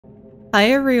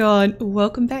Hi everyone,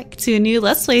 welcome back to a new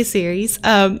Let's Play series.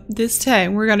 This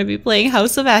time we're going to be playing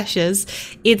House of Ashes.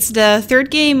 It's the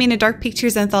third game in a Dark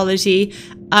Pictures Anthology.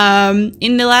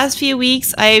 In the last few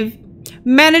weeks I've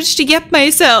managed to get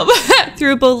myself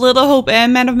through both Little Hope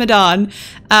and Man of Medan.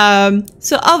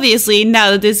 So obviously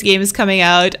now that this game is coming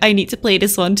out, I need to play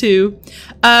this one too.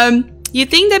 You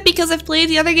think that because I've played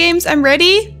the other games I'm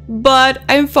ready, but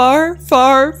I'm far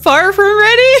from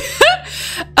ready.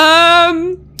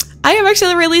 I am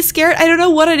actually really scared. I don't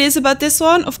know what it is about this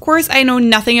one. Of course, I know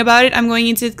nothing about it. I'm going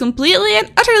into it completely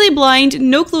and utterly blind.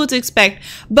 No clue what to expect.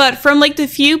 But from like the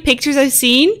few pictures I've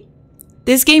seen,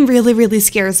 this game really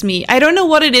scares me. I don't know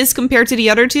what it is compared to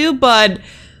the other two, but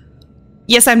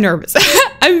yes, I'm nervous.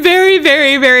 I'm very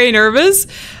nervous.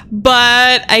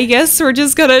 But I guess we're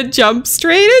just gonna jump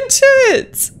straight into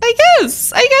it. I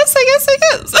guess.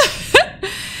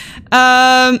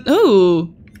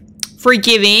 Ooh.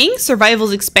 Forgiving,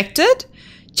 survival's expected.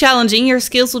 Challenging, your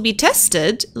skills will be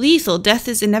tested. Lethal, death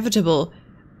is inevitable.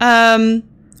 We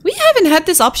haven't had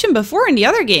this option before in the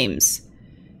other games.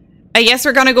 I guess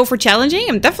we're gonna go for challenging.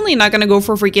 I'm definitely not gonna go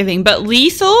for forgiving, but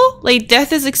lethal, like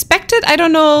death is expected. I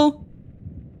don't know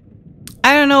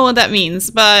what that means,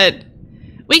 but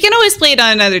we can always play it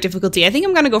on another difficulty. I think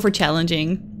I'm gonna go for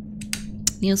challenging.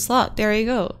 New slot, there you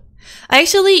go. I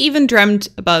actually even dreamt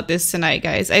about this tonight,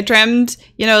 guys. I dreamt,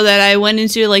 you know, that I went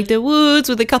into like the woods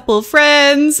with a couple of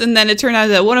friends, and then it turned out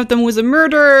that one of them was a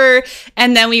murderer,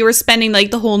 and then we were spending like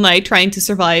the whole night trying to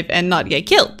survive and not get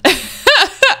killed.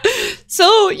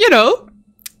 So, you know,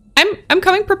 I'm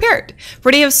coming prepared.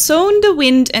 For they have sown the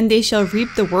wind and they shall reap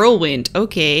the whirlwind.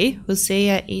 Okay,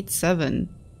 Hosea 8:7.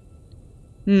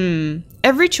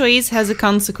 Every choice has a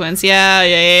consequence. Yeah,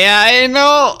 I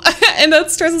know. And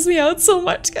that stresses me out so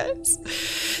much, guys.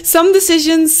 Some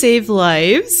decisions save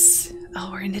lives.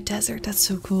 Oh, we're in the desert. That's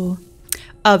so cool.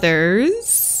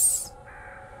 Others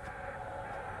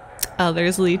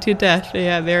lead to death.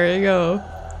 Yeah, there you go.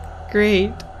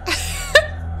 Great.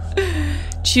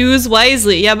 Choose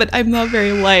wisely. Yeah, but I'm not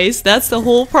very wise. That's the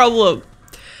whole problem.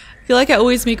 I feel like I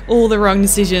always make all the wrong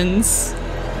decisions.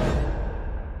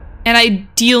 And I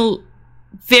deal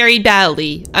very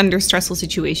badly under stressful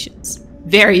situations.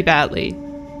 Very badly.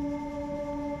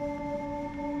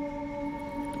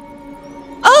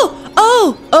 Oh!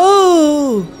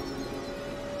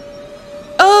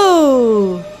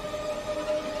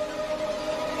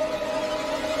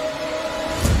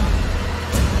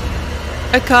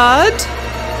 Akkad?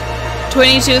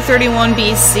 2231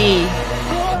 BC.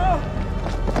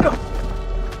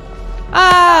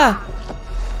 Ah!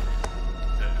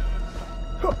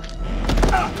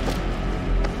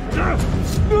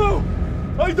 No!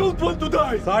 I don't want to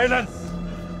die! Silence!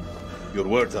 Your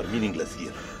words are meaningless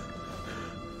here.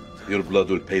 Your blood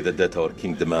will pay the debt our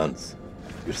king demands.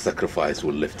 Your sacrifice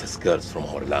will lift his curse from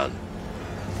our land.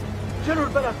 General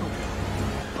Barato,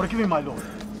 forgive me, my lord.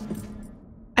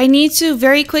 I need to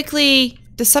very quickly...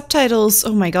 The subtitles...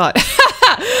 Oh my god.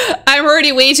 I'm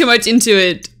already way too much into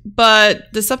it.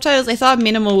 But the subtitles, I thought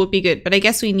minimal would be good. But I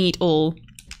guess we need all.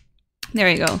 There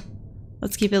you go.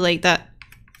 Let's keep it like that.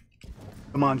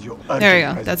 There we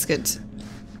go. That's good.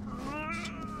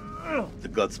 The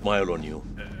gods smile on you.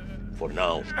 For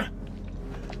now.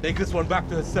 Take this one back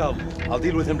to his cell. I'll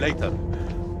deal with him later.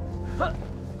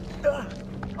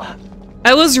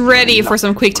 I was ready for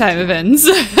some quick time events.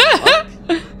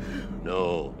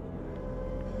 No.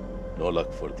 No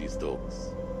luck for these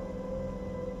dogs.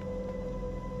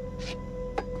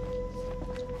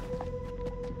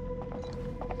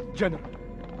 General,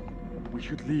 we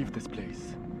should leave this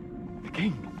place. The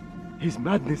king, his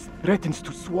madness threatens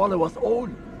to swallow us all.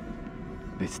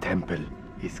 This temple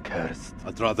is cursed.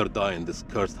 I'd rather die in this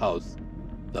cursed house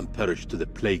than perish to the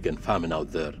plague and famine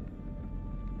out there.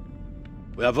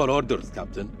 We have our orders,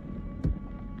 Captain.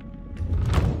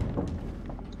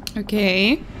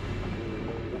 Okay.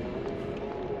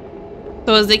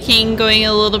 So is the king going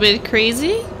a little bit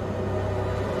crazy?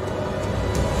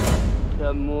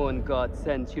 The moon god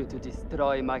sent you to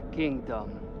destroy my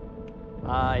kingdom.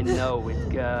 I know it,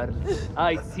 girl.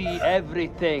 I see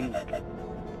everything.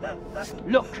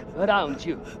 Look around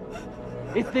you.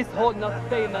 Is this hall not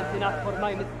famous enough for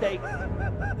my mistakes?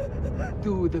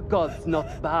 Do the gods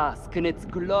not bask in its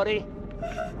glory?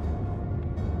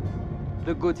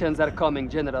 The Gutians are coming,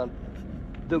 General.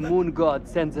 The moon god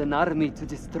sends an army to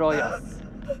destroy us.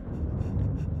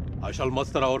 I shall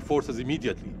muster our forces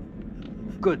immediately.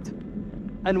 Good.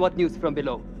 And what news from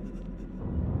below?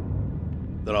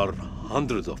 There are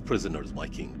hundreds of prisoners, my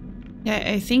king. Yeah,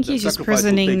 I think he's just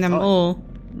prisoning them all.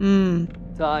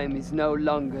 Time is no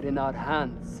longer in our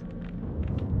hands.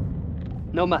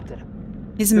 No matter.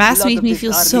 His mask makes me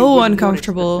feel so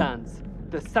uncomfortable.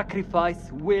 The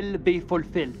sacrifice will be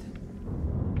fulfilled.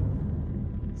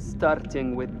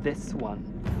 Starting with this one.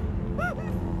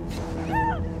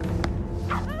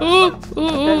 Tell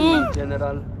me,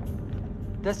 General,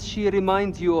 does she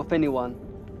remind you of anyone?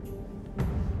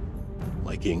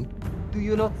 My king? Do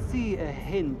you not see a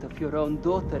hint of your own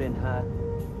daughter in her?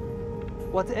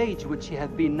 What age would she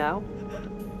have been now?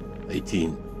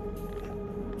 18.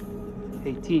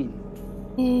 18.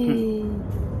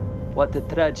 What a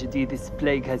tragedy this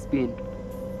plague has been.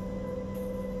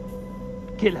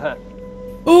 Kill her.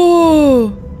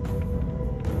 Oh!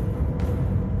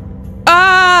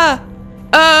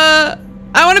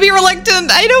 I want to be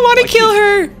reluctant. I don't want to kill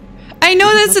her. I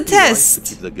know that's a test.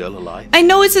 Keep the girl alive? I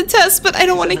know it's a test, but I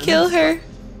don't want to kill her.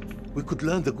 We could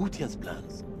learn the Gutian's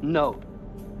plans. No.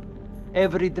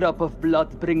 Every drop of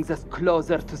blood brings us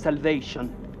closer to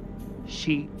salvation.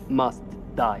 She must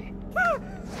die.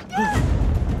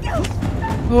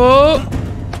 Oh.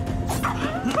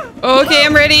 Okay,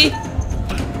 I'm ready.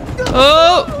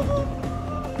 Oh.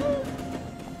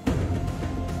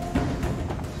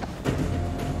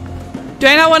 Do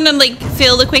I not want to, like,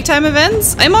 fail the quick time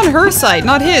events? I'm on her side,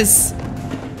 not his.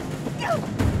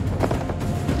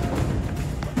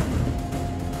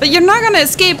 But you're not gonna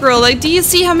escape, bro. Like, do you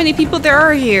see how many people there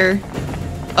are here?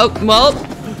 Oh, well.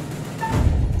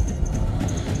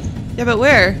 Yeah, but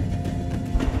where?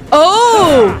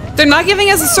 Oh! They're not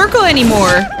giving us a circle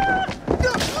anymore.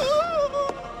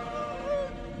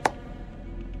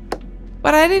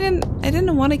 But I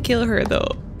didn't want to kill her,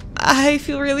 though. I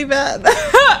feel really bad.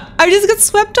 I just got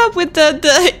swept up with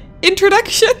the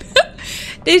introduction.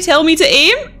 They tell me to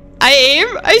aim. I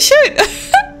aim. I shoot.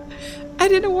 I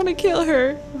didn't want to kill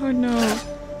her. Oh no.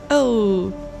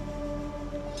 Oh.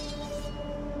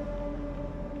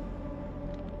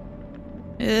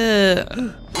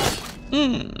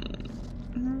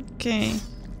 Okay.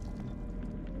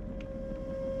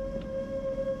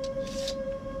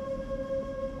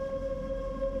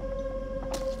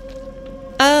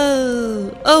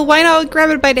 Oh, why not grab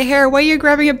it by the hair? Why are you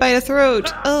grabbing it by the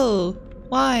throat? Oh,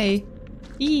 why?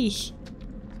 Eesh.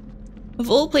 Of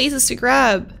all places to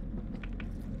grab.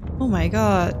 Oh my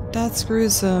god, that's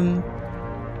gruesome.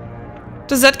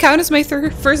 Does that count as my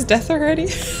first death already?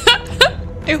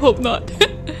 I hope not.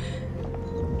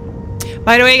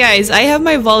 By the way, guys, I have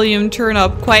my volume turned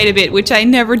up quite a bit, which I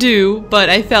never do, but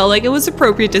I felt like it was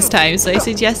appropriate this time, so I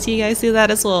suggest you guys do that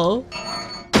as well.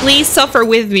 Please suffer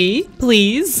with me,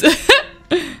 please.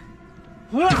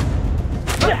 Oh.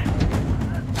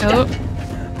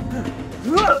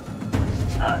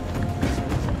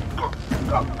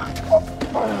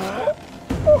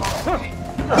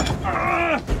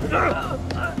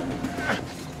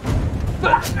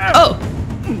 Oh.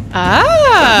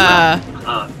 Ah.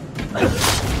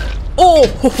 Oh.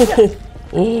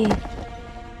 Oh.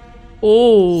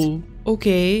 Oh.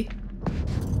 Okay.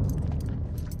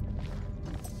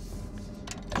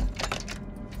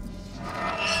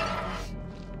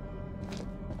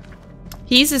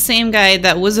 He's the same guy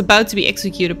that was about to be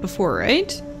executed before,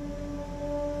 right?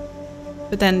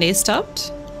 But then they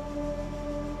stopped.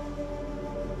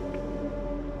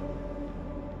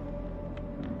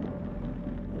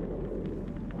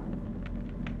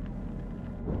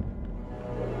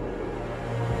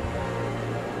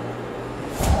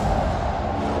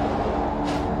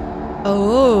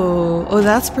 Oh,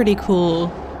 that's pretty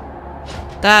cool.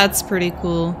 That's pretty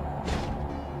cool.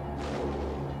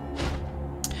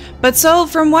 But so,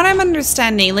 from what I'm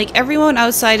understanding, like, everyone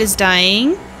outside is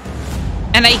dying.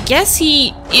 And I guess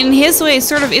he, in his way,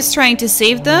 sort of is trying to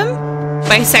save them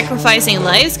by sacrificing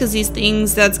lives, because he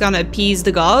thinks that's gonna appease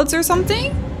the gods or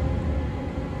something?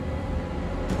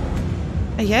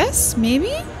 I guess?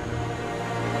 Maybe?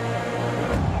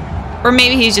 Or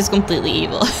maybe he's just completely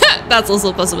evil. That's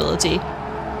also a possibility.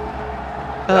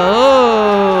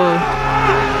 Oh.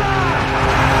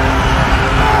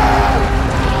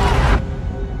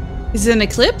 Is it an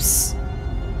eclipse?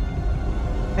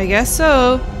 I guess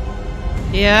so.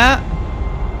 Yeah.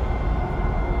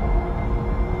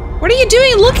 What are you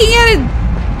doing looking at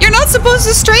it? You're not supposed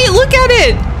to straight look at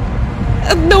it!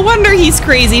 No wonder he's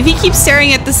crazy if he keeps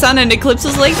staring at the sun and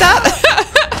eclipses like that.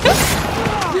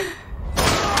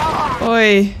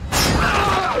 Oi.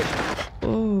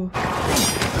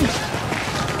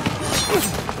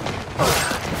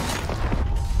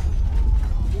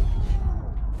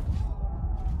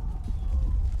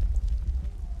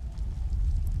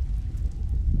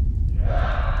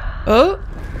 Oh.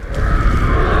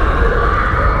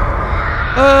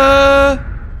 Oh.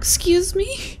 Excuse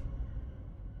me?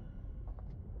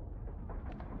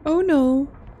 Oh no.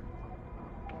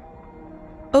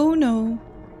 Oh no.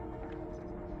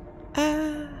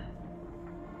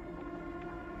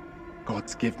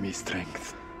 Gods give me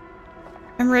strength.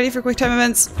 I'm ready for quick time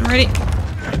events. I'm ready.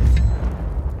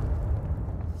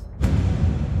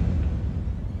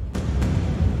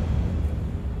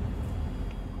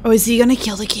 Oh, is he gonna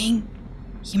kill the king?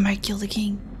 He might kill the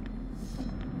king.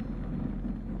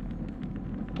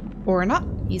 Or not.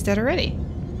 He's dead already.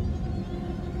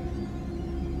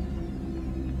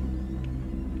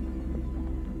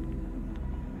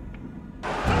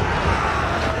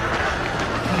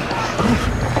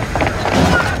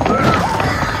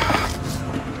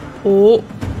 Oh.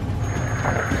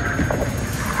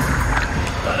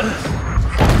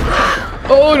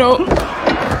 Oh no.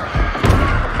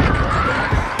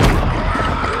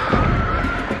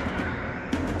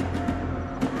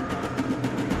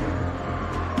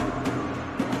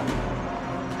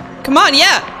 Come on,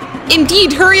 yeah.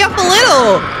 Indeed, hurry up a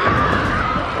little.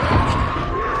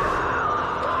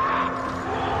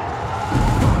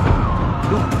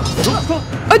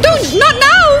 Oh, don't, not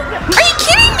now. Are you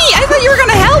kidding me? I thought you were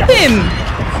gonna help him.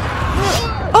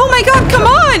 Oh my god, come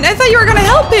on. I thought you were gonna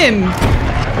help him.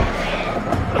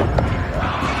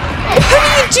 What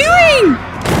are you doing?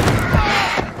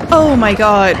 Oh my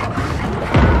god.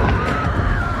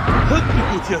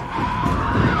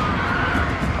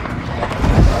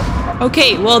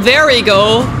 Okay, well there we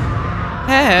go.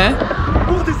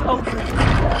 What is out there?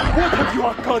 What have you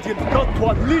Arcadians done to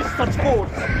unleash such force?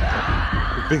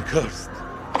 We've been cursed.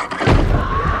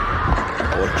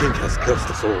 Our king has cursed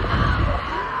us all.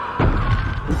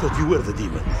 We thought you were the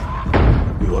demons.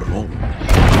 We were wrong.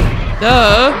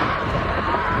 Duh.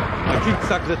 The king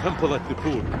sacked the temple at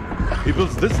Nippur. He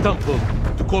builds this temple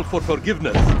to call for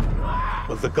forgiveness.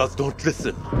 But the gods don't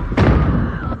listen.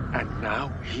 And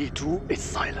now he too is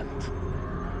silent.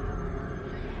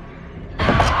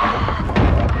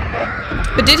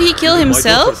 But did he kill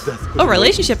himself? Oh,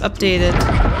 relationship updated.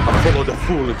 I followed a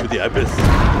fool into the abyss.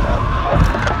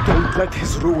 Don't let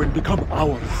his ruin become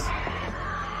ours.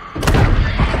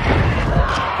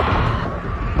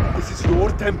 This is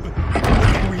your temple. What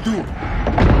can we do?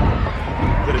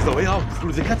 There is a way out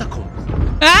through the catacombs.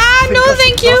 Ah, no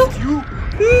thank you.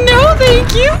 No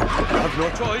thank you. I have no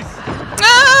choice.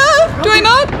 Ah, do I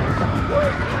not?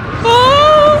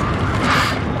 Oh.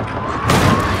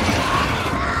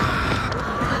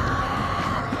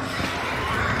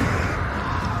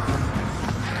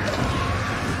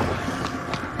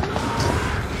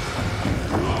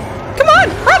 Come on,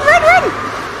 run, run, run.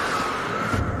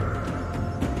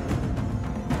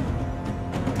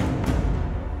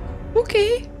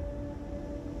 Okay.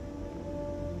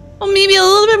 Well, maybe a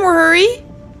little bit more hurry.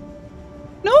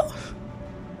 No?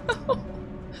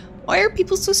 Why are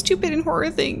people so stupid in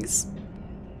horror things?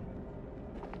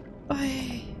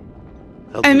 I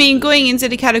mean, going into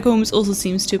the catacombs also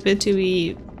seems stupid, to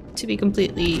be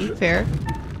completely fair.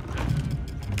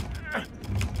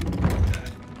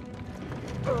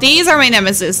 These are my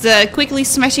nemesis, the quickly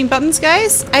smashing buttons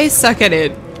guys. I suck at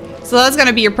it. So that's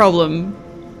gonna be your problem.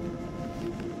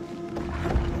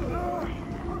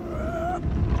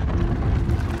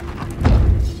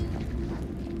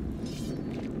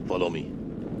 Follow me.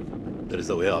 There is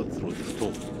a way out through this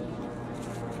tomb.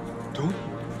 Tomb?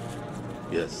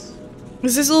 Yes.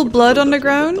 Is this all blood on the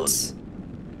ground?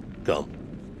 Come.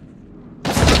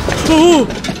 Ooh.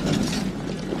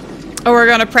 Oh, we're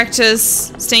gonna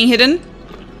practice staying hidden?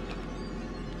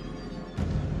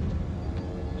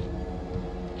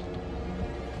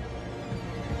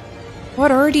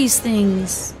 What are these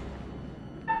things?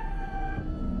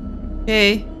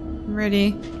 Okay, I'm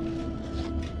ready.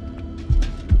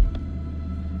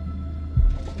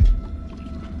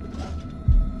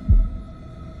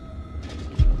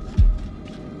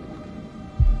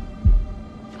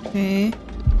 Okay.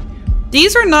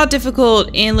 These are not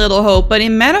difficult in Little Hope, but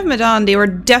in Man of Medan, they were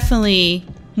definitely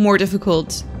more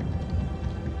difficult.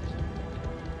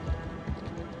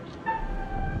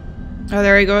 Oh,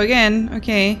 there we go again.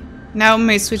 Okay. Now I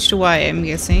may switch to Y, I'm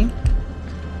guessing.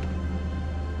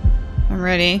 I'm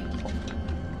ready.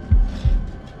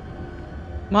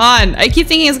 Come on! I keep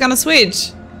thinking it's gonna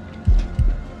switch.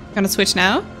 Gonna switch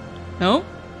now? No?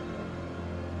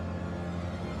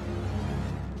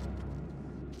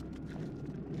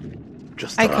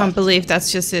 I can't believe that's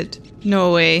just it.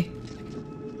 No way.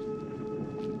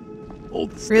 All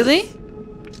this Really?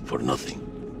 death for nothing.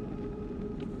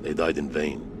 They died in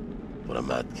vain for a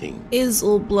mad king. Is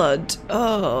all blood.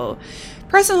 Oh.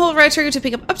 Press and hold right trigger to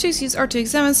pick up objects. Use R to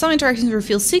examine. Some interactions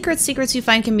reveal secrets. Secrets you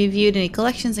find can be viewed in a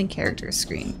collections and characters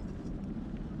screen.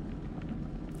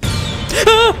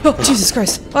 Oh, Jesus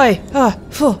Christ. Oi. Ah.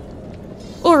 Full.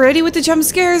 Already with the jump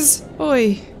scares.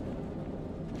 Oi.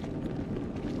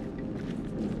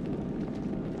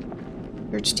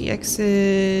 Search the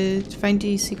exit. Find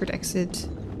the secret exit.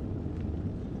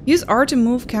 Use R to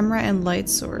move camera and light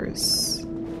source.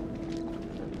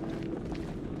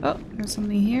 Oh, there's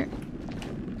something here.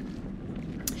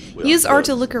 Use R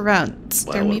to look around.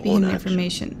 There may be hidden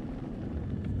information.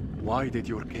 Why did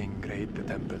your king raid the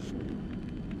temple?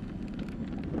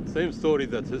 Same story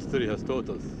that history has taught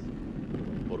us.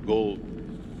 For gold,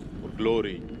 for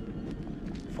glory.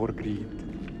 For greed.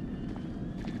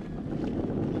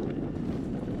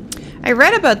 I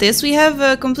read about this. We have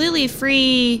a completely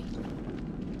free...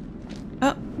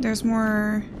 Oh, there's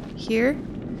more here.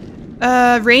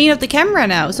 Rating of the camera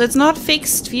now, so it's not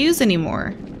fixed views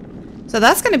anymore. So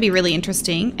that's going to be really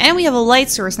interesting. And we have a light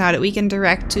source now that we can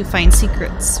direct to find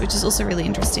secrets, which is also really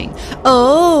interesting.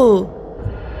 Oh!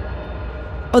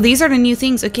 Oh, these are the new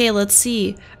things. Okay, let's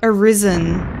see.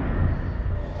 Arisen.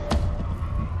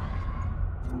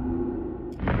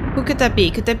 Who could that be?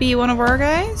 Could that be one of our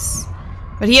guys?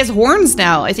 But he has horns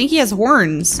now. I think he has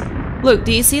horns. Look,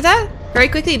 do you see that? Very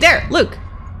quickly. There, look.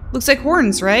 Looks like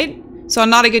horns, right? So I'm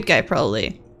not a good guy,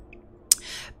 probably.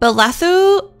 But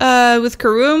Lathu with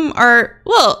Karum are...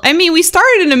 Well, I mean, we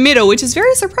started in the middle, which is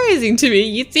very surprising to me.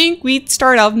 You'd think we'd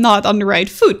start off not on the right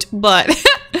foot, but... Is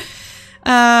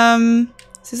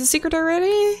this a secret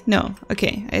already? No.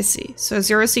 Okay, I see. So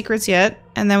 0 secrets yet.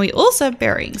 And then we also have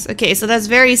bearings. Okay, so that's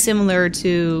very similar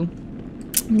to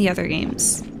the other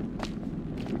games.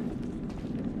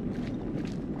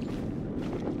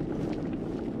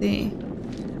 See.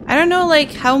 I don't know,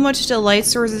 like, how much the light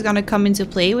source is gonna come into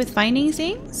play with finding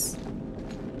things.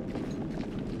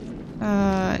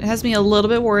 It has me a little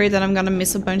bit worried that I'm gonna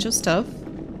miss a bunch of stuff.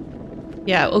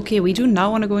 Yeah, okay, we do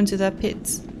not want to go into that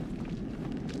pit.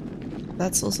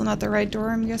 That's also not the right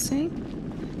door, I'm guessing.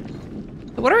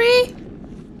 What are we?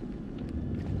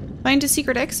 Find a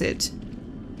secret exit.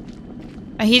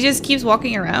 And he just keeps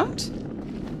walking around?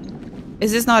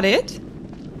 Is this not it?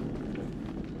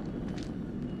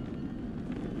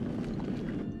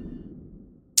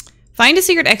 Find a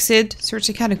secret exit, search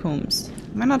the catacombs.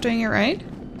 Am I not doing it right?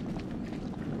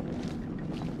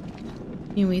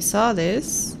 I mean, we saw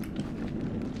this.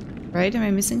 Right? Am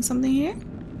I missing something here?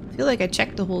 I feel like I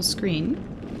checked the whole screen.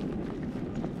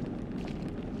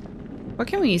 What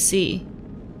can we see?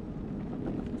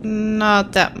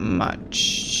 Not that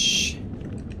much.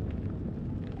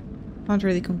 Can't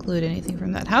really conclude anything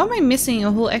from that. How am I missing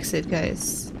a whole exit,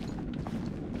 guys?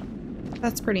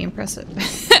 That's pretty impressive.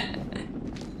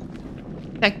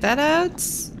 Check that out.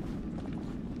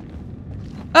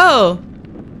 Oh!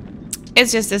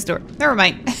 It's just this door. Never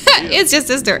mind. It's just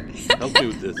this door. Help me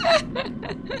with this.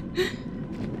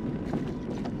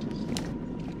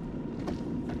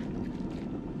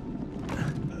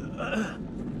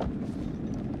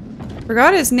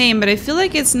 Forgot his name, but I feel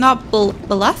like it's not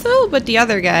Balatho, but the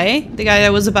other guy. The guy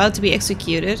that was about to be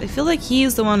executed. I feel like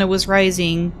he's the one that was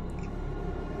rising.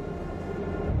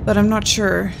 But I'm not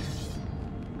sure.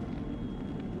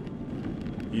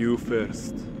 You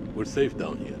first. We're safe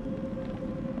down here.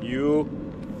 You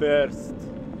first.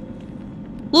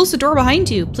 Close the door behind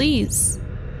you, please.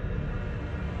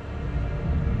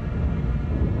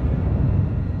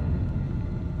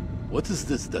 What is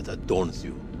this that adorns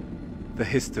you? The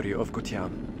history of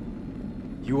Gutian.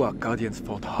 You are Guardians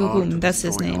fought hard to that's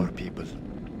his destroy name. our people.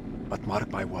 But mark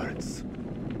my words,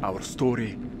 our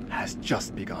story has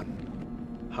just begun.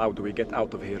 How do we get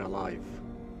out of here alive?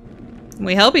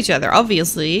 We help each other,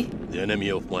 obviously. The enemy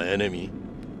of my enemy.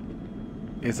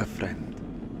 Is a friend.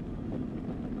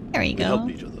 There you We help go.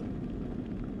 each other.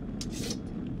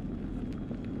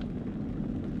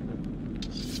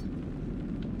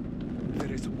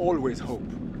 There is always hope.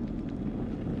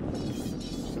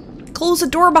 Close the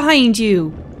door behind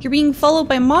you. You're being followed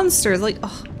by monsters. Like,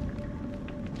 oh.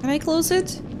 Can I close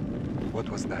it? What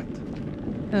was that?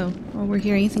 Oh, well, we're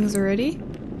hearing things already.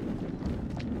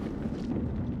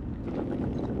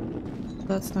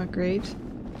 That's not great.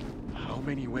 How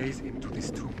many ways into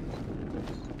this tomb?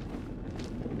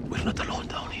 We're not alone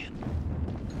down here.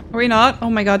 Are we not? Oh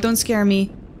my god, don't scare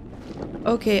me.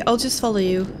 Okay, I'll just follow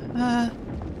you.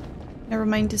 Never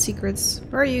mind the secrets.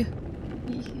 Where are you?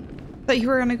 I thought you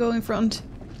were gonna go in front.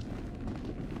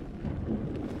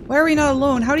 Why are we not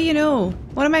alone? How do you know?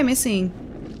 What am I missing?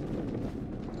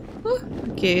 Whew.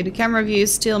 Okay, the camera view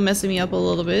is still messing me up a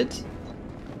little bit.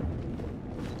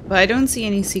 But I don't see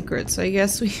any secrets, so I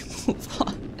guess we move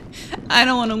on. I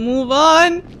don't want to move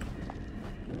on.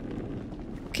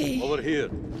 Okay. Over here.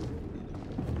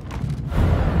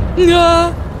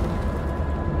 No.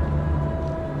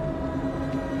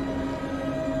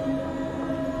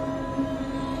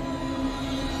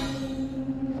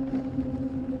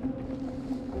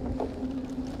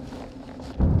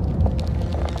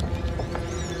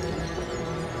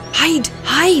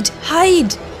 Hide!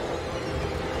 Hide!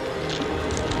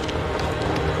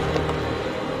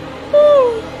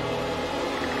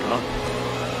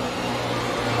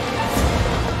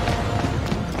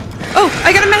 Oh,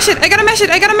 I gotta mash it! I gotta mash it!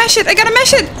 I gotta mash it! I gotta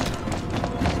mash it!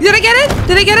 Did I get it?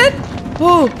 Did I get it?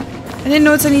 Whoa! I didn't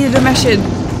notice I needed to mash it.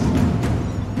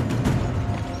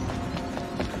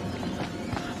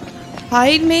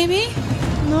 Hide, maybe?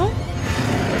 No?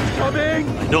 Coming!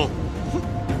 I know.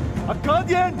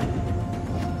 Accordion!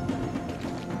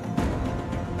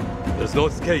 There's no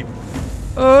escape.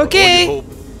 Okay. The only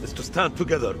hope is to stand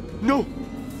together. No!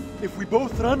 If we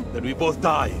both run, Then we both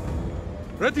die.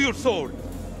 Ready your sword.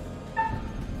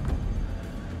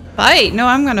 Fight? No,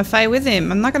 I'm gonna fight with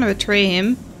him. I'm not gonna betray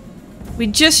him. We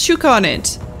just shook on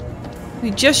it.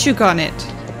 We just shook on it.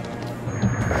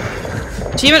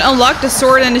 Achievement unlocked the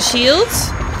sword and the shield.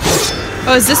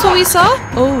 Oh, is this what we saw?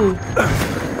 Oh.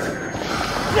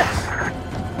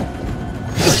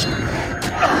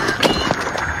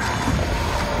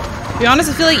 To be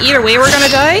honest, I feel like either way we're gonna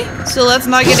die. So let's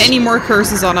not get any more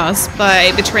curses on us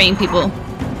by betraying people.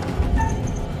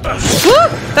 Woo!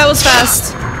 That was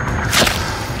fast.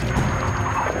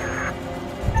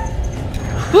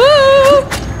 Woo!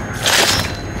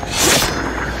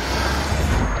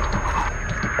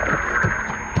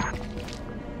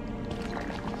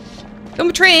 Don't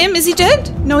betray him. Is he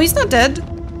dead? No, he's not dead.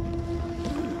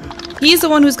 He's the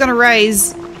one who's gonna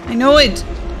rise. I know it.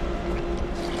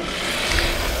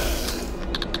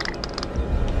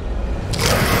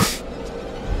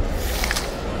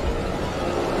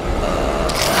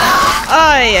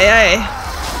 Ay, ay, ay.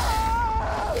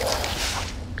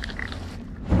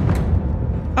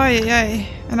 Ay, ay, ay.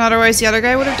 And otherwise the other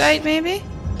guy would have died, maybe?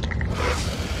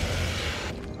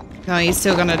 No, he's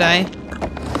still gonna die.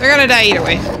 They're gonna die either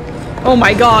way. Oh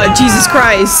my god, Jesus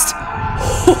Christ.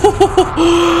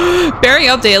 Bearing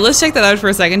update, let's check that out for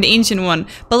a second. The Ancient One.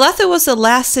 Balatha was the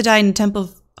last to die in the Temple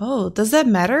of... Oh, does that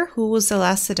matter? Who was the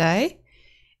last to die?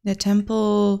 In the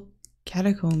Temple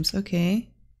Catacombs,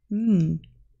 okay. Hmm.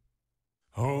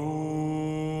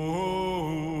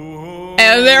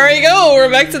 And there we go, we're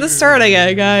back to the start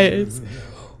again, guys.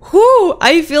 Whew,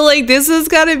 I feel like this is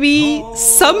gonna be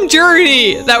some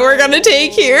journey that we're gonna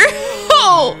take here.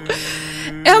 Oh,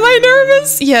 am I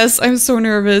nervous? Yes, I'm so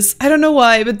nervous. I don't know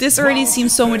why, but this already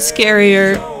seems so much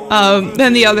scarier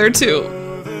than the other two.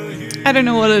 I don't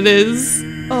know what it is.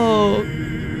 Oh,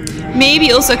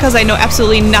 maybe also because I know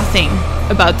absolutely nothing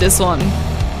about this one.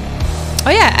 Oh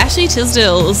yeah, Ashley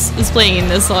Tisdale is playing in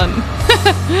this one.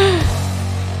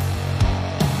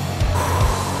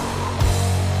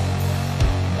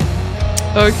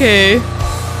 Okay.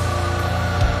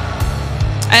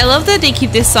 I love that they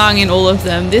keep this song in all of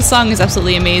them. This song is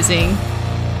absolutely amazing.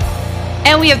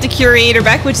 And we have the curator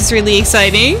back, which is really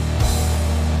exciting.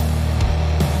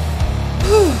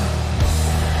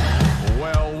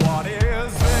 Well, what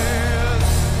is this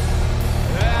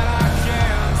that I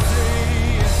can't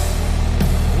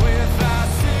see without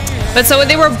seeing? But so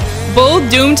they were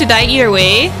both doomed to die either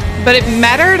way, but it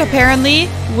mattered apparently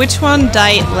which one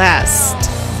died last.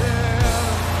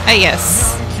 I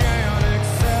guess.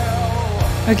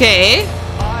 Okay.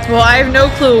 Well, I have no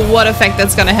clue what effect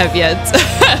that's gonna have yet.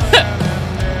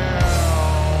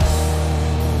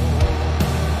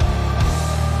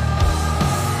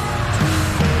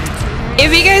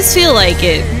 If you guys feel like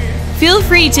it, feel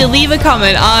free to leave a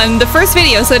comment on the first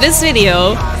video, so this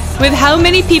video, with how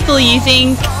many people you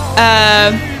think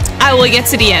I will get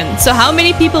to the end. So how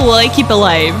many people will I keep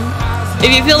alive?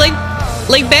 If you feel like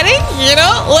betting, you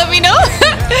know, let me know.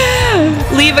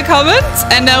 Leave a comment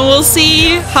and then we'll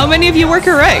see how many of you were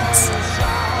correct.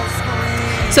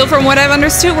 So from what I've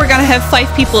understood, we're gonna have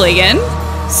 5 people again.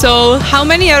 So how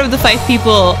many out of the 5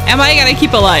 people am I gonna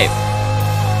keep alive?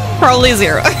 Probably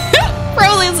 0.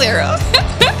 Probably 0.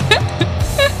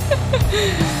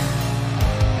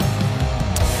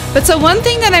 But so one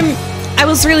thing that I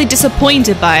was really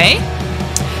disappointed by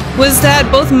was that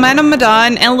both Man of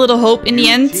Medan and Little Hope in the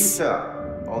end...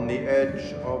 On the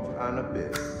edge of an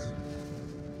abyss.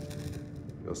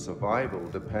 Your survival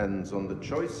depends on the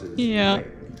choices you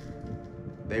make.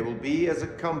 They will be as a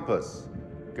compass,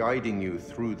 guiding you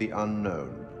through the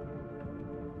unknown.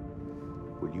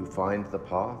 Will you find the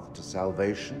path to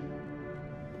salvation?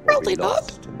 Probably or be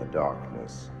lost in the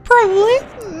darkness? Probably.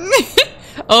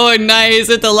 Oh, nice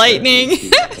with the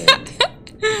lightning.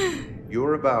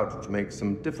 You're about to make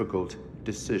some difficult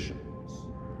decisions.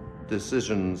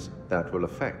 Decisions that will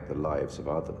affect the lives of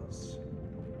others.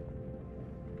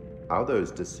 How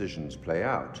those decisions play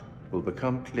out will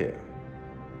become clear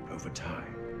over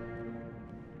time.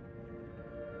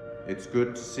 It's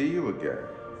good to see you again.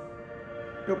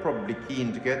 You're probably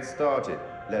keen to get started.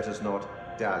 Let us not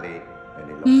dally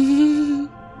any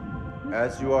longer.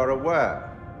 As you are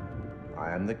aware,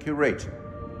 I am the curator,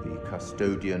 the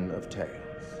custodian of tales.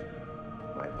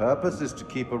 My purpose is to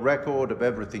keep a record of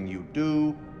everything you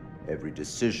do, every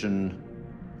decision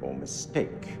or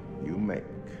mistake you make.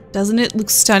 Doesn't it look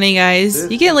stunning, guys?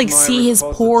 This You can like is my see his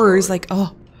pores, repository. like,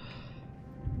 oh.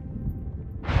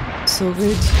 So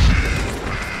good.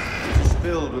 It is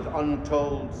filled with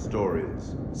untold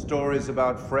stories. Stories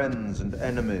about friends and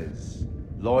enemies,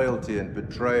 loyalty and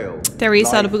betrayal. There we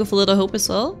saw the life Book of a Little Hope as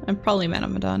well, and probably Man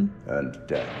of Medan. and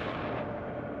death.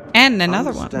 And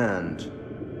another one. Understand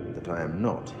that I am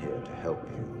not here to help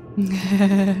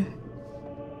you.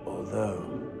 Although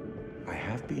I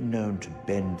have been known to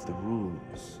bend the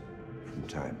rules from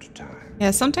time to time.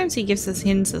 Yeah, sometimes he gives us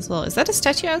hints as well. Is that a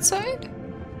statue outside?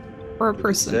 Or a To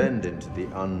person? descend into the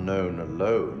unknown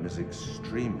alone is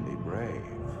extremely brave.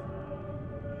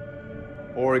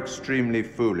 Or extremely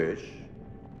foolish.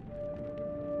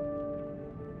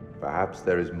 Perhaps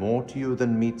there is more to you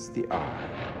than meets the eye.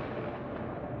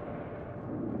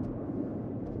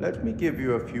 Let me give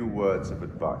you a few words of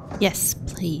advice. Yes,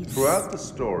 please. Throughout the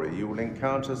story, you will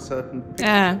encounter certain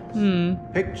pictures.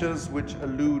 Pictures which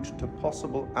allude to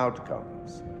possible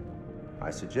outcomes.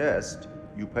 I suggest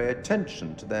you pay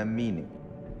attention to their meaning.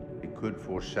 It could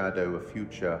foreshadow a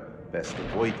future best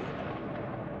avoided.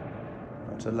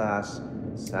 But alas,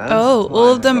 sans Oh, all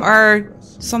of them time are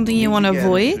progress. something you want to Again,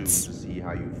 avoid? too, to see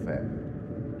how you fare.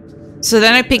 So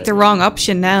then I picked the wrong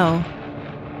option now.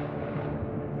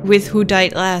 With Who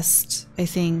Died Last, I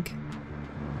think.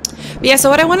 But yeah, so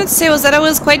what I wanted to say was that I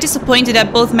was quite disappointed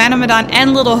at both Man of Medan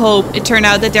and Little Hope. It turned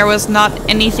out that there was not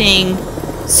anything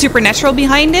supernatural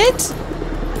behind it.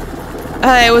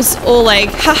 It was all like,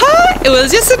 haha, it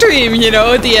was just a dream, you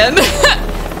know, at the end.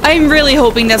 I'm really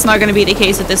hoping that's not going to be the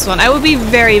case with this one. I would be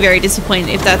very, very disappointed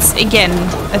if that's, again,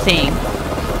 a thing.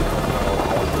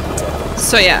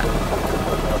 So yeah.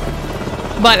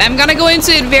 But I'm gonna go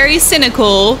into it very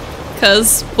cynical,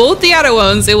 because both the other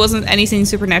ones, it wasn't anything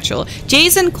supernatural.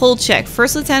 Jason Kolchak,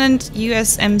 First Lieutenant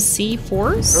USMC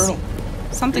Force? Colonel.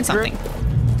 Something, Hey, something.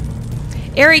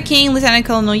 Eric King, Lieutenant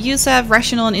Colonel Yusuf,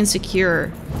 Rational and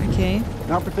Insecure. Okay.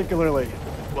 Not particularly.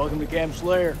 Welcome to Camp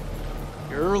Slayer.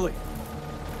 You're early.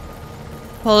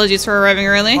 Apologies for arriving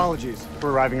early. Apologies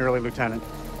for arriving early, Lieutenant.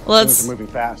 Things Let's are moving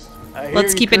fast.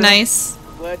 let's keep it nice.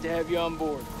 Glad to have you on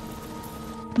board.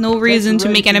 No reason to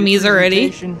make enemies already.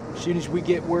 As soon as we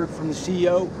get word from the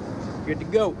CEO, good to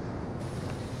go.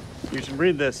 You should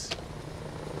read this.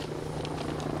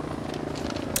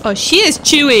 Oh, she is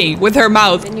chewing with her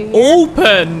mouth The new year?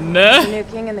 open. The new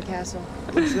king in the castle.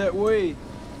 It's that way.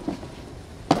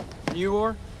 You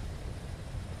are?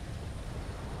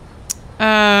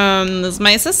 This is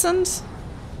my assistant.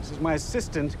 This is my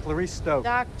assistant, Clarice Stokes.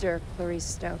 Dr. Clarice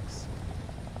Stokes.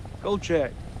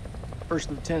 Kolchak. First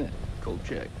Lieutenant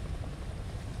Kolchak.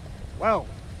 Wow.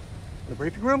 The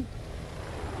briefing room?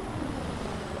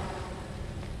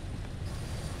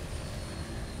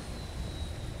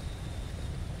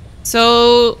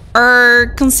 So our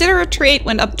considerate rate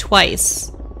went up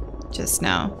twice just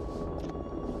now.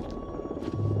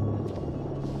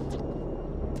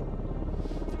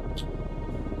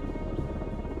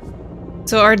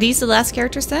 So are these the last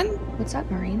characters then? What's up,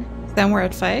 Marine? Then we're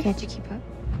at 5. Can't you keep up?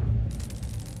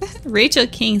 Rachel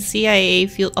King, CIA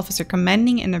Field Officer,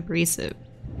 commanding and abrasive.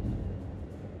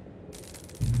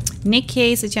 Nick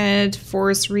Case, Lieutenant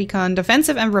Force Recon,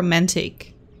 defensive and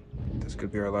romantic. This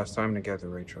could be our last time together,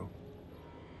 Rachel.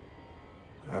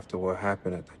 After what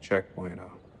happened at the checkpoint,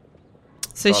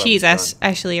 So thought I she's was done.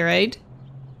 Ashley, right?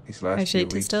 These last Ashley few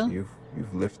weeks, Tisdale?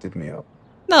 you've lifted me up.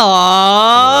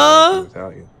 Aww.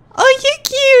 Without you. Oh, you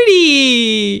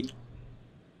cutie!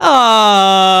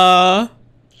 Aww.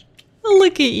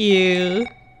 Look at you.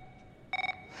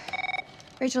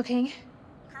 Rachel King,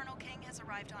 Colonel King has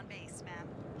arrived on base, ma'am.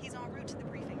 He's en route to the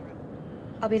briefing room.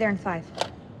 I'll be there in 5.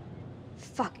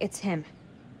 Fuck, it's him.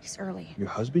 He's early. Your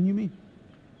husband, you mean?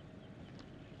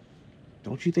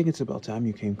 Don't you think it's about time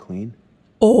you came clean?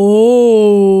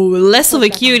 Oh, less of a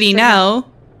cutie now.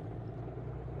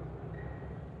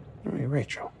 I mean,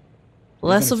 Rachel.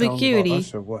 Less you of a gonna tell him about cutie.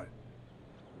 us or what?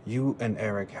 You and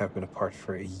Eric have been apart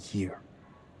for a year.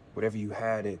 Whatever you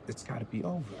had, it's got to be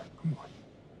over. Come on.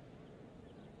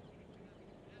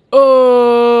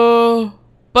 Oh,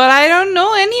 but I don't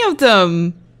know any of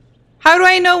them. How do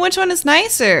I know which one is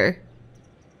nicer?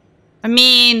 I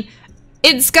mean,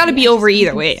 it's got to be over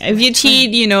either way. If you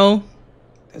cheat, you know.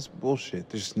 That's bullshit.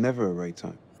 There's never a right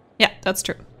time. Yeah, that's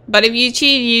true. But if you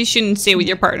cheat, you shouldn't stay with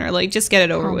your partner. Like, just get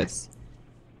it over with. Promise.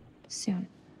 Soon.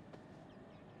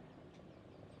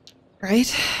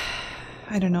 Right?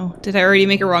 I don't know. Did I already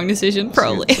make a wrong decision?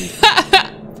 Probably.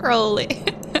 Probably.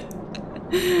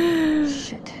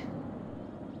 Shit.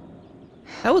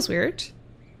 That was weird.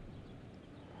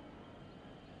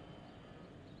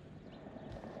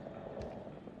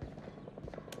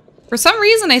 For some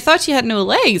reason, I thought she had no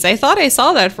legs. I thought I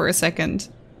saw that for a second.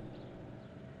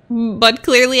 But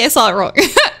clearly I saw it wrong.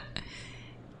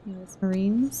 US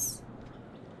Marines.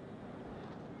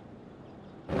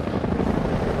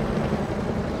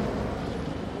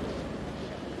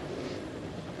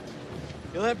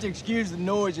 You'll have to excuse the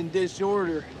noise and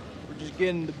disorder. We're just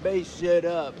getting the base set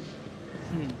up.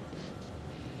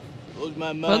 Blows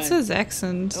my mind. What's his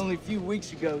accent? Only a few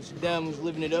weeks ago, Saddam was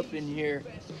living it up in here.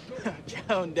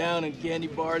 Chowing down on candy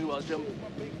bars while some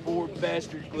poor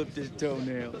bastard clipped his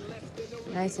toenails.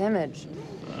 Nice image.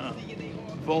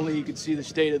 If only you could see the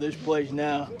state of this place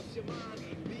now.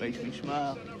 Makes me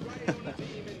smile.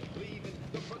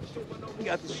 We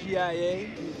got the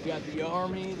CIA, we got the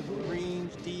Army, the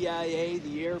Marines, DIA,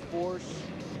 the Air Force.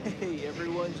 Hey,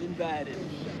 everyone's invited.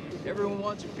 Everyone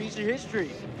wants a piece of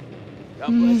history. God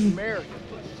bless America.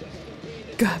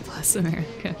 God bless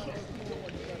America.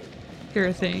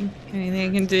 Sure thing. Anything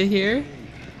I can do here?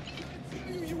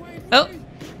 Oh.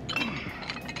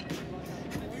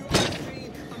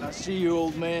 I see you,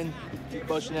 old man. Keep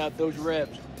busting out those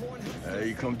reps. Hey,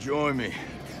 you come join me.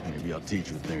 Maybe I'll teach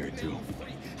you a thing or two.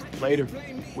 Later.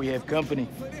 We have company.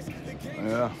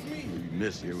 Yeah, you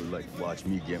miss here would like to watch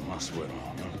me get my sweat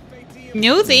on, huh?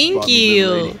 No, thank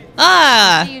you.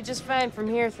 Ah. You just fine from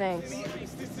here, thanks.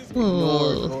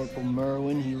 Ignore Corporal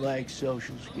Merwin. He lacks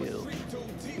social skills.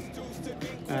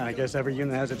 I guess every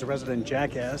unit has its resident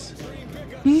jackass.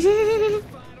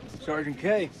 Sergeant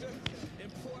K.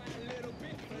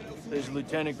 This is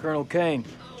Lieutenant Colonel Kane.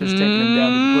 Just taking him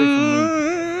down to the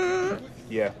briefing room.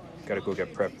 Yeah, gotta go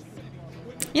get prepped.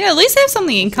 Yeah, at least they have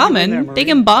something in common. They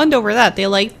can bond over that. They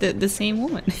like the same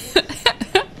woman.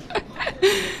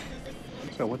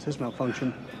 So what's his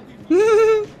malfunction?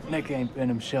 Nick ain't been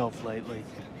himself lately.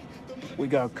 We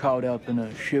got caught up in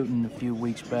a shooting a few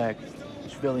weeks back.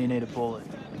 Civilian ate a bullet.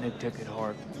 Nick took it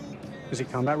hard. Is he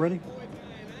combat ready?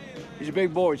 He's a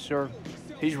big boy, sir.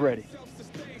 He's ready.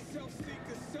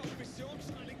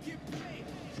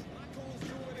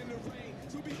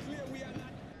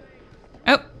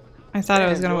 Oh, I thought I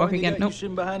was gonna walk You again. got Nope. You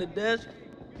sitting behind a desk?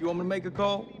 You want me to make a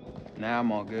call? Nah,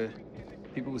 I'm all good.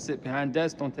 People who sit behind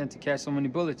desks don't tend to catch so many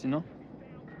bullets, you know?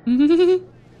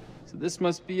 So this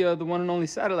must be the one and only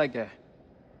satellite guy.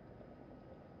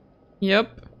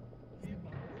 Yep.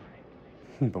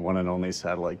 The one and only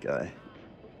satellite guy.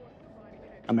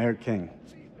 I'm Eric King.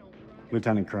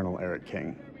 Lieutenant Colonel Eric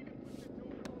King.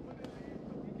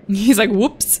 He's like,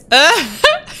 whoops.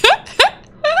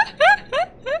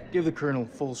 Give the Colonel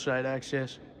full site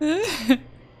access.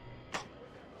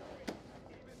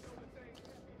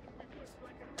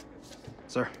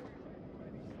 Sir.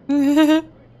 I'm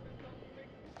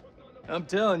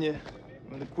telling you,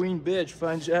 when the queen bitch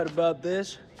finds out about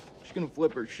this, she's gonna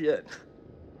flip her shit.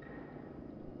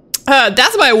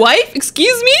 That's my wife?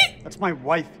 Excuse me? That's my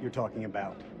wife you're talking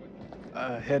about.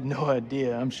 I had no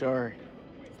idea. I'm sorry.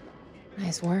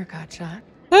 Nice work, hotshot.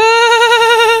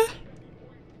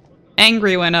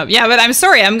 Angry went up. Yeah, but I'm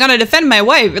sorry. I'm gonna defend my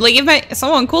wife. Like, if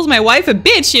someone calls my wife a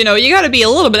bitch, you know, you gotta be a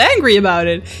little bit angry about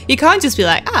it. You can't just be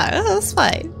like, that's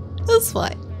fine. That's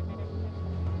fine.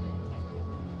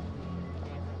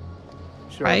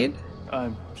 Sure. Right?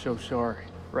 I'm so sorry.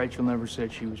 Rachel never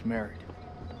said she was married.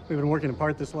 We've been working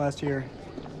apart this last year.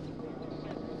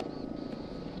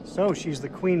 So she's the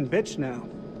queen bitch now.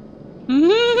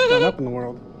 She's gone up in the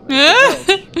world.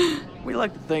 We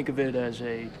like to think of it as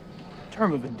a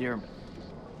term of endearment.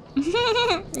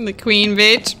 The queen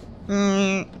bitch.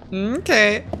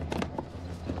 Okay.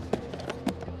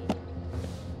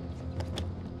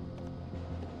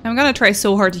 I'm gonna try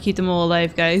so hard to keep them all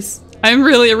alive, guys. I'm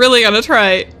really, really gonna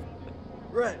try.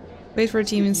 Right. Wait for a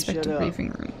team You inspector shut up. briefing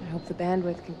room. I hope the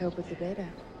bandwidth can cope with the data.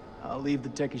 I'll leave the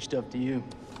techie stuff to you.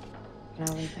 And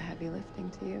I'll leave the heavy lifting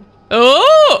to you.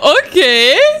 Oh,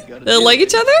 okay. Gotta They do like it.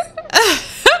 each other?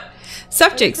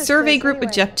 Subject, this survey place group anyway?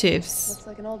 objectives. Looks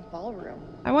like an old ballroom.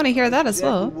 I want to hear that as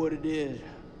Exactly well. what it is.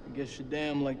 I guess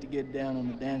Saddam liked to get down on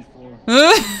the dance floor.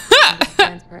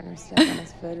 Dance partner step on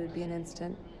his foot, it'd be an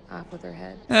instant. Off with her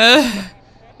head.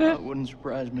 That wouldn't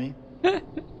surprise me.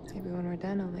 Maybe when we're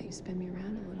done, I'll let you spin me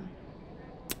around a little.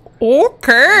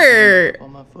 Okay.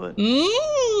 On my foot.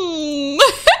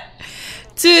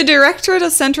 To Directorate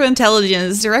of Central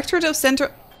Intelligence. Directorate of Central...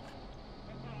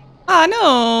 Ah,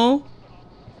 no.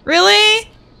 Really?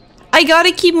 I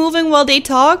gotta keep moving while they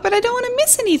talk, but I don't want to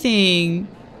miss anything.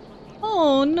 Oh.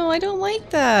 Oh, no, I don't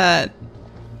like that.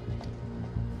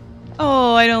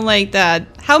 Oh, I don't like that.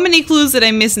 How many clues did I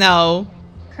miss now?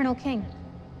 Colonel King.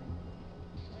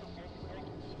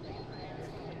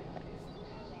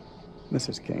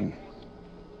 Mrs. King.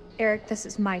 Eric, this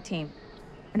is my team.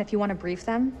 And if you want to brief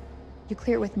them, you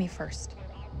clear it with me first.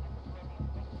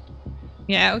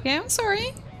 Yeah, okay, I'm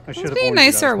sorry. I should Let's have be warned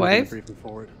nice you to our that I was moving wife. the briefing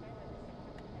forward.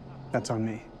 That's on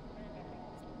me.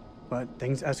 But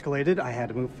things escalated, I had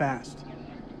to move fast.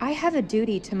 I have a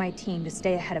duty to my team to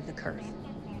stay ahead of the curve.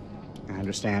 I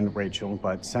understand, Rachel,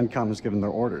 but CENTCOM has given their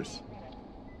orders.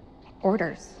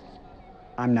 Orders?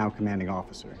 I'm now commanding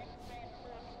officer.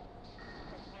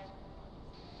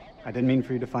 I didn't mean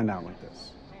for you to find out like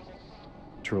this.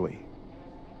 Truly.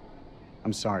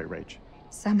 I'm sorry, Rach.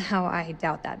 Somehow I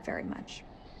doubt that very much.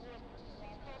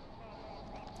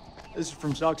 This is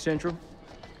from SOC Central.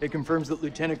 It confirms that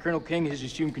Lieutenant Colonel King has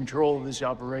assumed control of this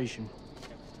operation.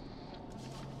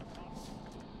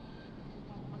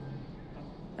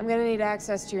 I'm gonna need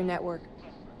access to your network.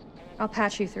 I'll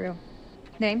patch you through.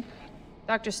 Name?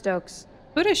 Dr. Stokes.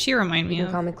 Who does she remind me You can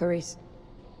of? call me Clarice.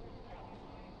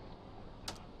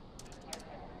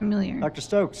 Familiar. Dr.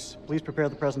 Stokes, please prepare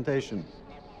the presentation.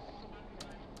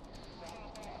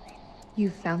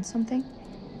 You found something?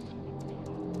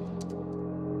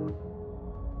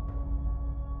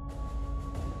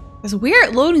 There's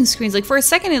weird loading screens. Like, for a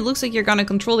second, it looks like you're gonna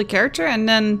control the character, and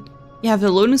then you have the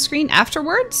loading screen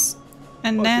afterwards,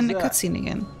 and then the cutscene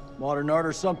again. Modern art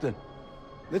or something?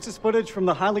 This is footage from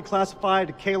the highly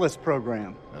classified Kalis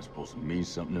program. That's supposed to mean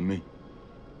something to me.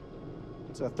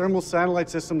 It's a thermal satellite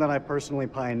system that I personally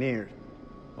pioneered.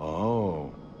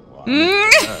 Oh. Well,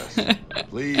 yes.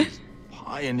 Please,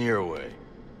 pioneer away.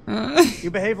 You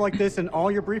behave like this in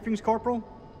all your briefings, Corporal?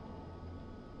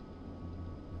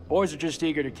 Boys are just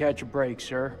eager to catch a break,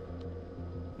 sir.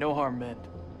 No harm meant.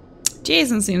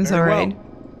 Jason seems Very alright. well.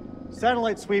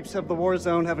 Satellite sweeps of the war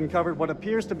zone have uncovered what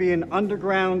appears to be an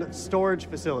underground storage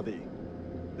facility.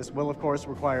 This will, of course,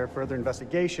 require further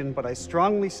investigation, but I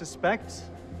strongly suspect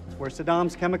it's where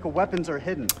Saddam's chemical weapons are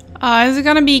hidden. Is it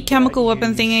gonna be chemical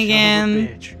weapon thing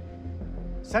again?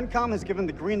 CENTCOM has given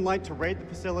the green light to raid the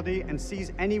facility and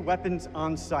seize any weapons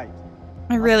on site.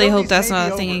 I really hope Hostilities that's may not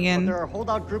be a thing over, but again. there are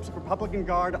holdout groups of Republican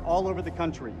Guard all over the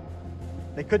country.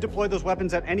 They could deploy those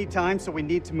weapons at any time, so we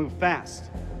need to move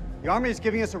fast. The Army is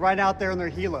giving us a ride out there in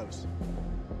their helos.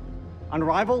 On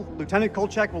arrival, Lieutenant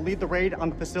Kolchak will lead the raid on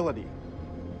the facility.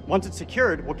 Once it's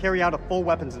secured, we'll carry out a full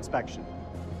weapons inspection.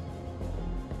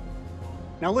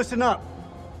 Now listen up.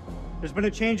 There's been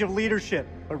a change of leadership,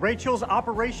 but Rachel's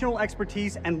operational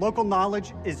expertise and local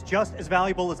knowledge is just as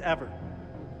valuable as ever.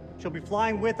 She'll be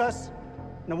flying with us,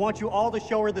 and I want you all to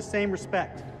show her the same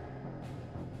respect.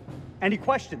 Any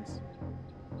questions?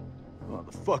 What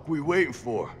the fuck we waiting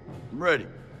for? I'm ready.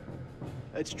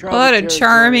 Let's What a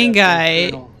charming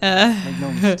guy. Make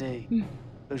no mistake.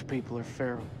 Those people are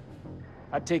feral.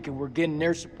 I take it we're getting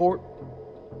their support.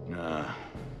 Nah.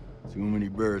 Too many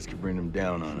birds could bring them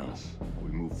down on us.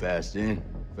 We move fast in,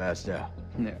 fast out.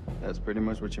 Yeah, that's pretty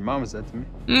much what your mama said to me.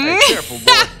 Hey, careful, boy.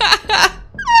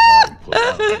 I can pull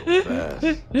out so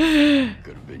fast.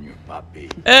 Could have been your puppy.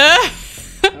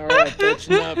 All right, that's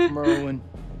enough, Merwin.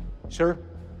 Sir,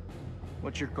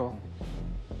 what's your call?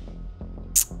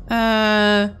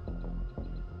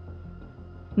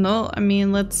 No, I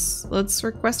mean, let's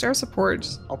request air support.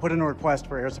 I'll put in a request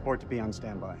for air support to be on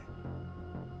standby.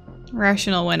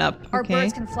 Rational went up. Our Okay.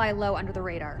 birds can fly low under the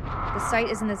radar. The site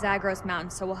is in the Zagros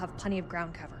Mountains, so we'll have plenty of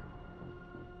ground cover.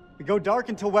 We go dark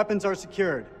until weapons are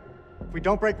secured. If we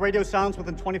don't break radio silence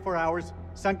within 24 hours,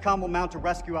 CENTCOM will mount a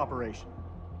rescue operation.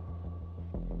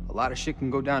 A lot of shit can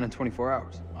go down in 24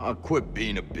 hours. I'll quit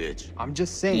being a bitch. I'm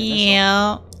just saying.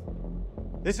 Yeah.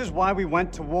 This is why we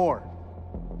went to war.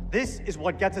 This is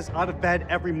what gets us out of bed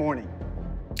every morning.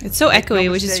 It's so Make no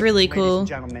echoey, which is mistake, really ladies cool. and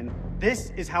gentlemen,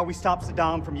 this is how we stop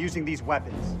Saddam from using these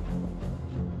weapons.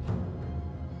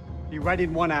 Be ready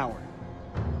in 1 hour.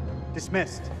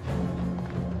 Dismissed.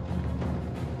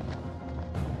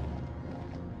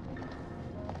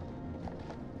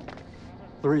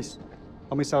 Clarice,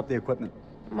 help me set up the equipment.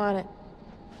 I'm on it.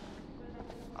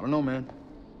 I don't know, man.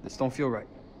 This don't feel right.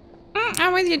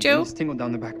 I'm with you, Joe. This tingle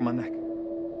down the back of my neck.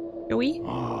 Joey?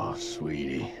 Oh,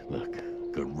 sweetie. Look,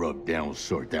 good rub down will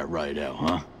sort that right out,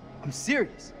 huh? I'm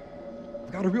serious.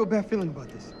 I've got a real bad feeling about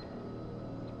this.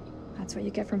 That's what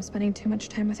you get from spending too much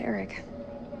time with Eric.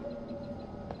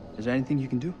 Is there anything you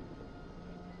can do?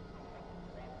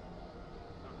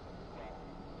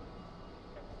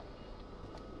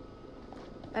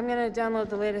 I'm gonna download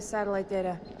the latest satellite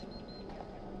data.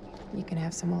 You can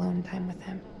have some alone time with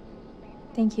him.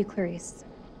 Thank you, Clarice.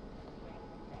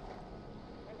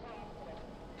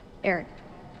 Eric,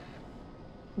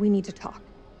 we need to talk.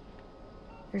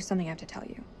 There's something I have to tell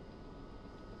you.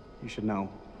 You should know.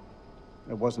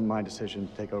 It wasn't my decision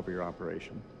to take over your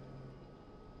operation.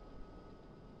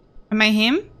 Am I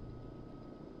him?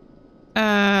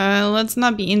 Let's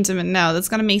not be intimate now. That's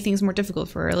gonna make things more difficult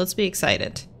for her. Let's be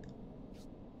excited.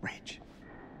 Rach,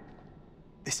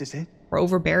 this is it? We're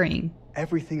overbearing.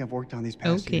 Everything I've worked on these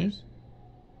past years.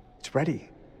 It's ready.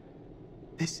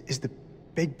 This is the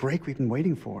big break we've been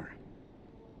waiting for.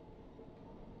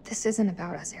 This isn't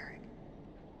about us, Eric.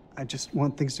 I just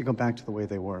want things to go back to the way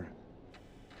they were.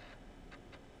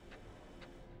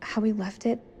 How we left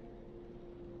it,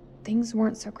 things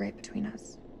weren't so great between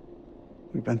us.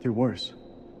 We've been through worse.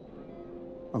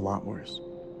 A lot worse.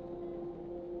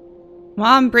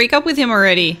 Mom, break up with him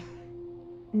already.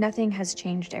 Nothing has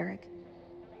changed, Eric.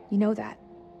 You know that.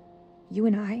 You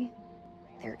and I,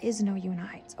 there is no you and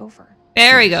I. It's over.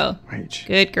 There we go. Rach.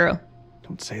 Good girl.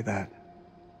 Don't say that.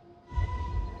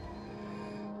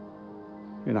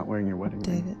 You're not wearing your wedding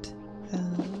ring.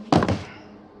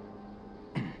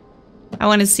 I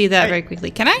want to see that very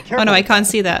quickly. Can I? Oh no, I can't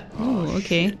see that. Oh,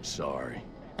 okay. Shit, sorry.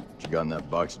 What you got in that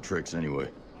box of tricks anyway?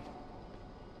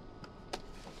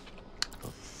 The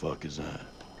fuck is that?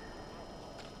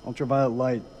 Ultraviolet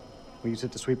light. We use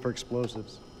it to sweep for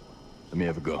explosives. Let me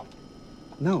have a go.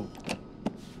 No.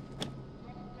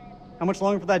 How much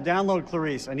longer for that download,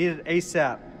 Clarice? I need it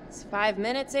ASAP. Is 5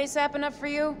 minutes ASAP enough for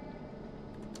you?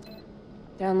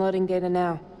 Downloading data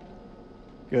now.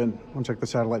 Good. I'll check the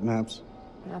satellite maps.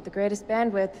 Not the greatest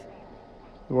bandwidth.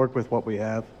 We work with what we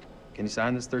have. Can you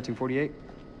sign this 1348?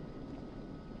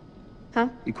 Huh?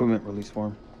 Equipment release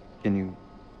form. Can you?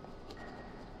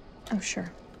 Oh,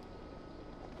 sure.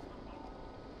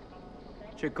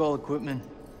 Check all equipment,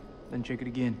 then check it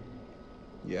again.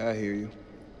 Yeah, I hear you.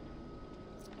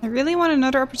 I really want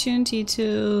another opportunity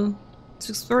to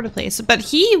explore the place, but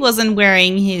he wasn't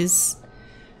wearing his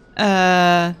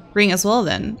ring as well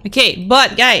then. Okay,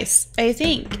 but guys, I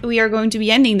think we are going to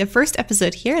be ending the first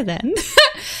episode here then.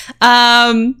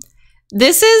 I'm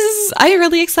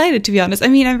really excited, to be honest. I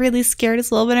mean, I'm really scared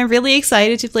as well, but I'm really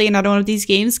excited to play another one of these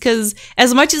games because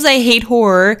as much as I hate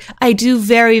horror, I do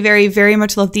very, very, very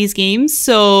much love these games.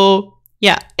 So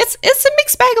yeah, it's a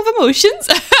mixed bag of emotions.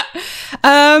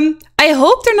 I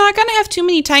hope they're not gonna have too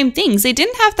many time things. They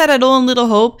didn't have that at all in Little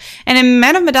Hope, and in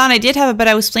Man of Medan I did have it, but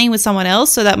I was playing with someone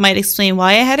else, so that might explain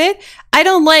why I had it. I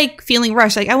don't like feeling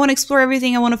rushed. Like, I want to explore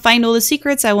everything. I want to find all the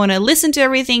secrets. I want to listen to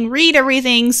everything, read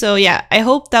everything. So yeah, I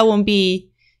hope that won't be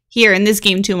here in this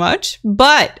game too much.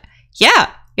 But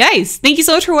yeah, guys, thank you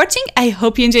so much for watching. I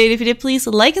hope you enjoyed it. If you did, please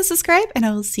like and subscribe, and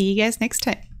I will see you guys next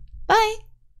time. Bye.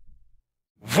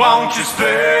 Won't you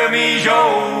spare me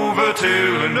over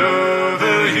to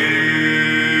another year?